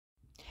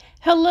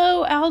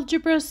Hello,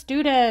 algebra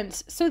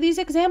students. So these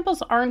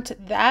examples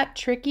aren't that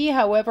tricky.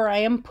 However, I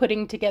am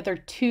putting together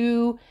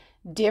two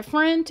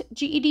different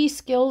GED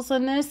skills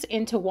in this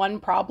into one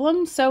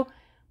problem. So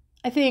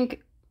I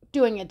think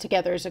doing it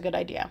together is a good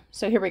idea.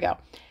 So here we go.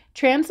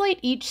 Translate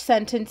each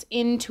sentence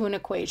into an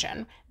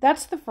equation.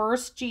 That's the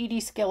first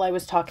GED skill I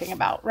was talking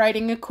about.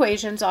 Writing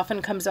equations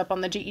often comes up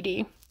on the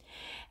GED.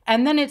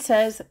 And then it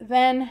says,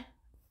 then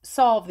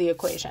solve the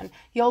equation.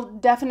 You'll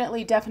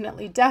definitely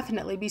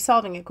be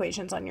solving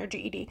equations on your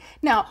GED.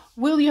 Now,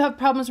 will you have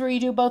problems where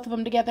you do both of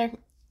them together?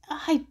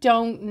 I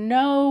don't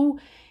know.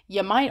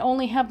 You might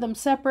only have them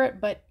separate,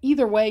 but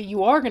either way,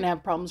 you are going to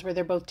have problems where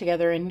they're both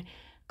together in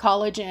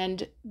college,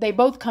 and they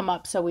both come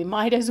up, so we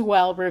might as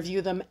well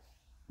review them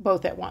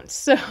both at once.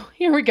 So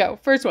here we go.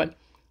 First one.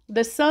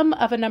 The sum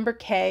of a number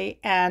k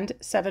and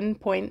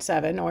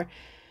 7.7, or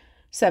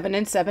 7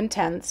 and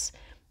 7/10,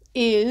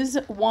 is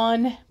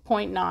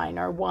 1.9,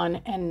 or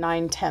 1 and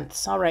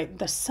 9/10. All right,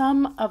 the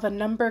sum of a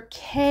number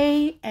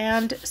k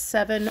and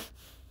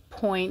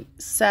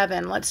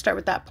 7.7. Let's start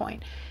with that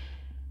point,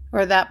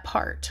 or that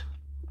part.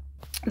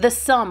 The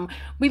sum,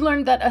 we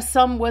learned that a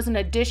sum was an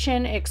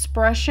addition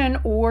expression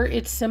or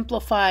its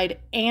simplified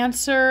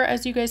answer,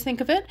 as you guys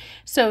think of it.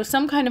 So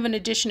some kind of an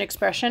addition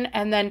expression,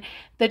 and then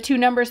the two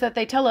numbers that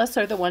they tell us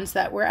are the ones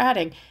that we're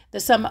adding. The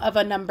sum of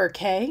a number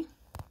k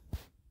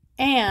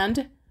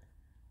and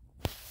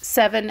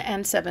 7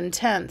 and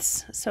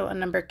 7/10. So a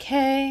number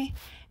k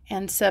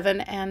and 7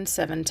 and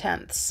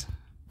 7/10.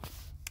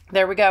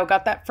 There we go.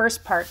 Got that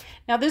first part.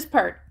 Now this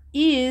part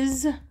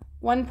is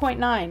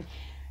 1.9.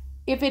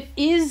 If it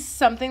is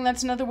something,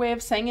 that's another way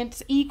of saying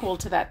it's equal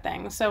to that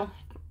thing. So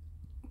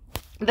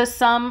the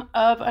sum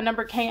of a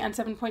number k and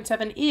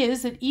 7.7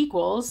 is, it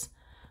equals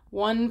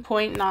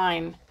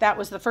 1.9. That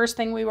was the first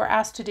thing we were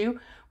asked to do.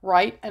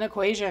 Write an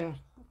equation.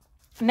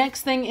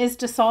 Next thing is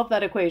to solve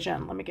that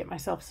equation. Let me get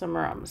myself some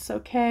room. So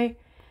k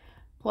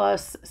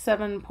plus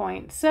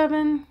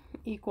 7.7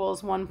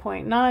 equals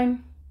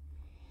 1.9.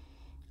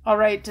 All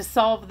right, to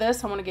solve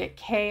this, I want to get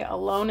k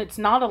alone. It's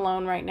not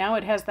alone right now.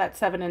 It has that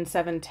 7 and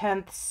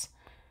 7/10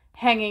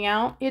 hanging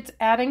out. It's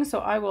adding, so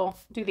I will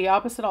do the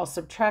opposite. I'll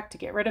subtract to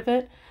get rid of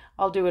it.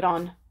 I'll do it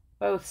on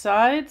both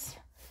sides.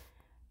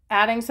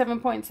 Adding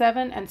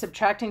 7.7 and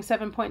subtracting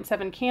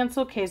 7.7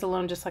 cancel. K's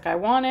alone just like I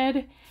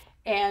wanted.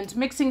 And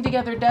mixing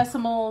together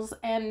decimals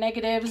and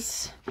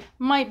negatives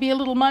might be a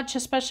little much,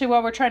 especially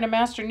while we're trying to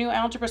master new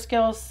algebra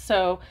skills.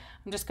 So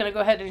I'm just going to go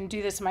ahead and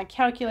do this in my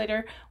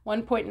calculator.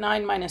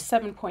 1.9 minus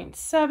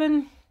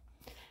 7.7,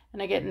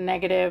 and I get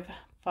negative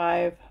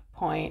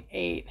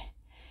 5.8.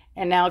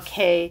 And now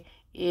k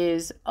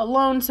is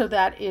alone, so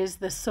that is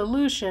the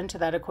solution to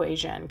that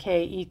equation.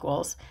 K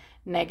equals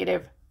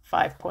negative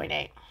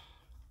 5.8.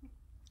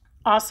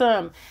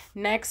 Awesome.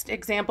 Next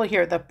example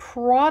here. The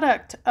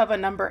product of a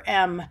number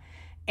m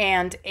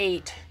and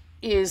 8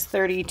 is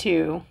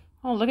 32.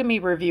 Oh, look at me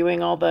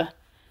reviewing all the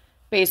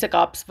basic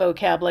ops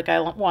vocab like I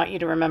want you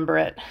to remember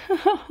it.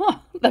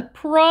 The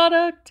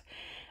product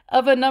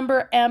of a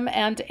number m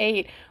and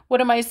 8. What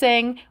am I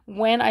saying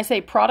when I say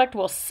product?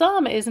 Well,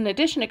 sum is an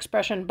addition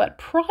expression, but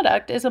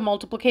product is a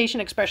multiplication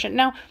expression.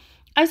 Now,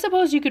 I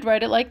suppose you could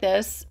write it like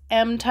this,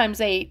 m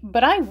times 8,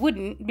 but I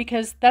wouldn't,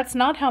 because that's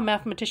not how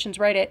mathematicians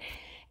write it.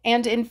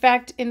 And in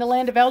fact, in the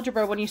land of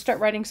algebra, when you start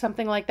writing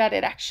something like that,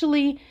 it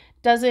actually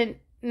doesn't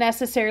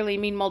necessarily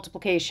mean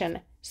multiplication.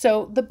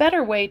 So the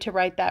better way to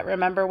write that,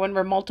 remember, when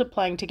we're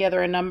multiplying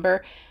together a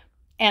number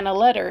and a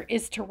letter,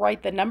 is to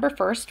write the number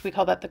first. We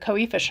call that the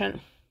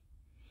coefficient.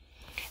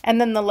 And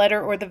then the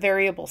letter or the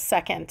variable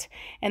second.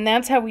 And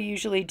that's how we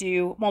usually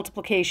do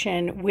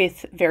multiplication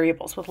with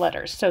variables, with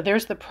letters. So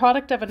there's the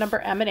product of a number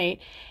m and 8,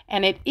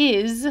 and it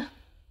is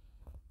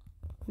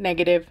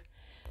negative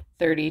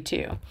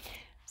 32.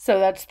 So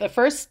that's the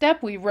first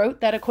step. We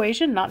wrote that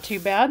equation, not too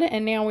bad,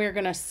 and now we're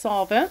going to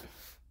solve it.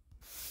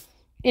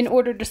 In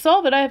order to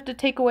solve it, I have to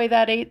take away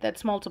that 8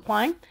 that's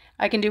multiplying.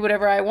 I can do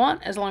whatever I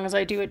want as long as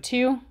I do it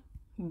to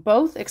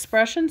both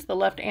expressions, the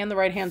left and the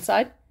right-hand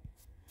side.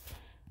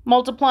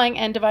 Multiplying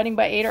and dividing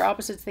by 8 are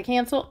opposites, they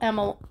cancel. M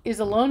is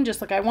alone, just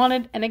like I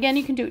wanted. And again,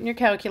 you can do it in your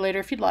calculator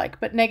if you'd like,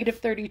 but negative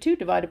 32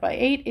 divided by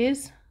 8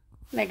 is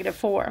negative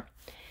 4.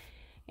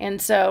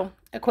 And so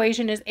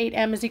equation is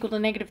 8m is equal to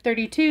negative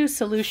 32.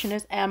 Solution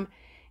is m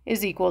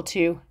is equal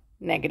to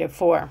negative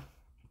 4.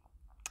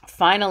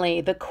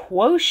 Finally, the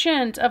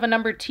quotient of a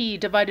number t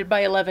divided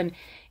by 11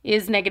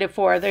 is negative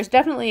 4. There's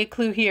definitely a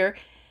clue here.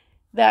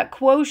 That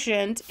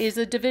quotient is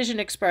a division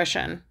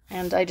expression,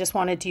 and I just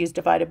wanted to use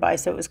divided by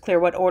so it was clear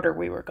what order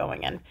we were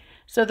going in.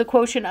 So the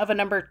quotient of a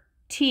number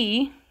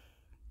t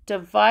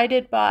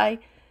divided by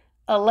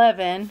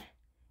 11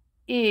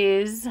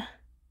 is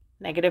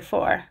negative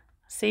 4.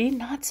 See,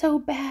 not so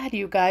bad,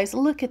 you guys.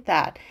 Look at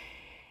that.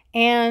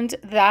 And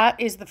that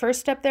is the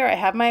first step there. I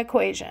have my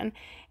equation,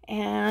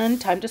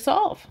 and time to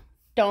solve.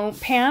 Don't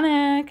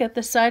panic at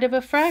the sight of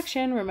a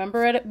fraction.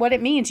 Remember what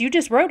it means. You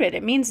just wrote it.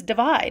 It means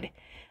divide.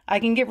 I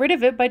can get rid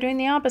of it by doing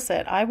the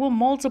opposite. I will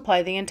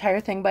multiply the entire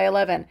thing by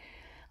 11.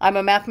 I'm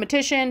a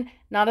mathematician,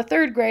 not a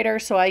third grader,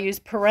 so I use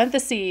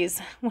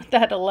parentheses with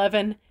that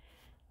 11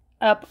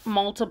 up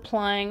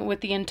multiplying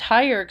with the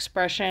entire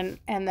expression,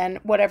 and then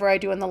whatever I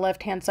do on the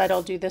left-hand side,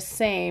 I'll do the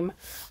same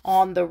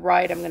on the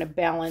right. I'm going to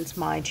balance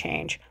my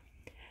change.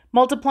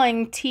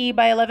 Multiplying t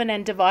by 11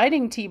 and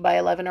dividing t by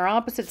 11 are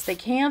opposites. They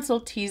cancel.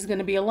 T is going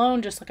to be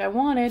alone just like I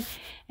wanted,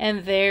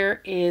 and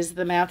there is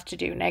the math to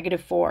do.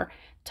 -4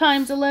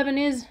 times 11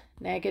 is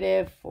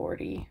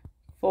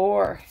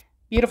 -44.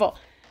 Beautiful.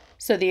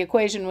 So the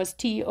equation was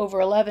t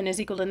over 11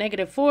 is equal to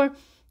 -4,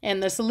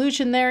 and the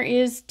solution there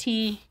is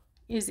t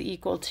is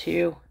equal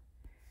to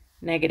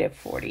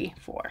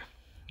 -44.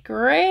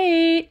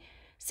 Great.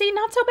 See,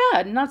 not so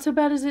bad. Not so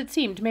bad as it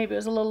seemed. Maybe it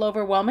was a little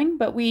overwhelming,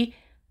 but we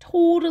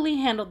totally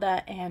handled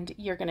that, and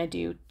you're going to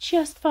do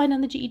just fine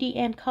on the GED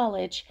and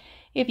college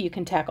if you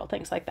can tackle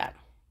things like that.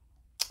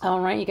 All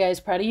right, you guys,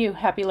 proud of you.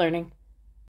 Happy learning.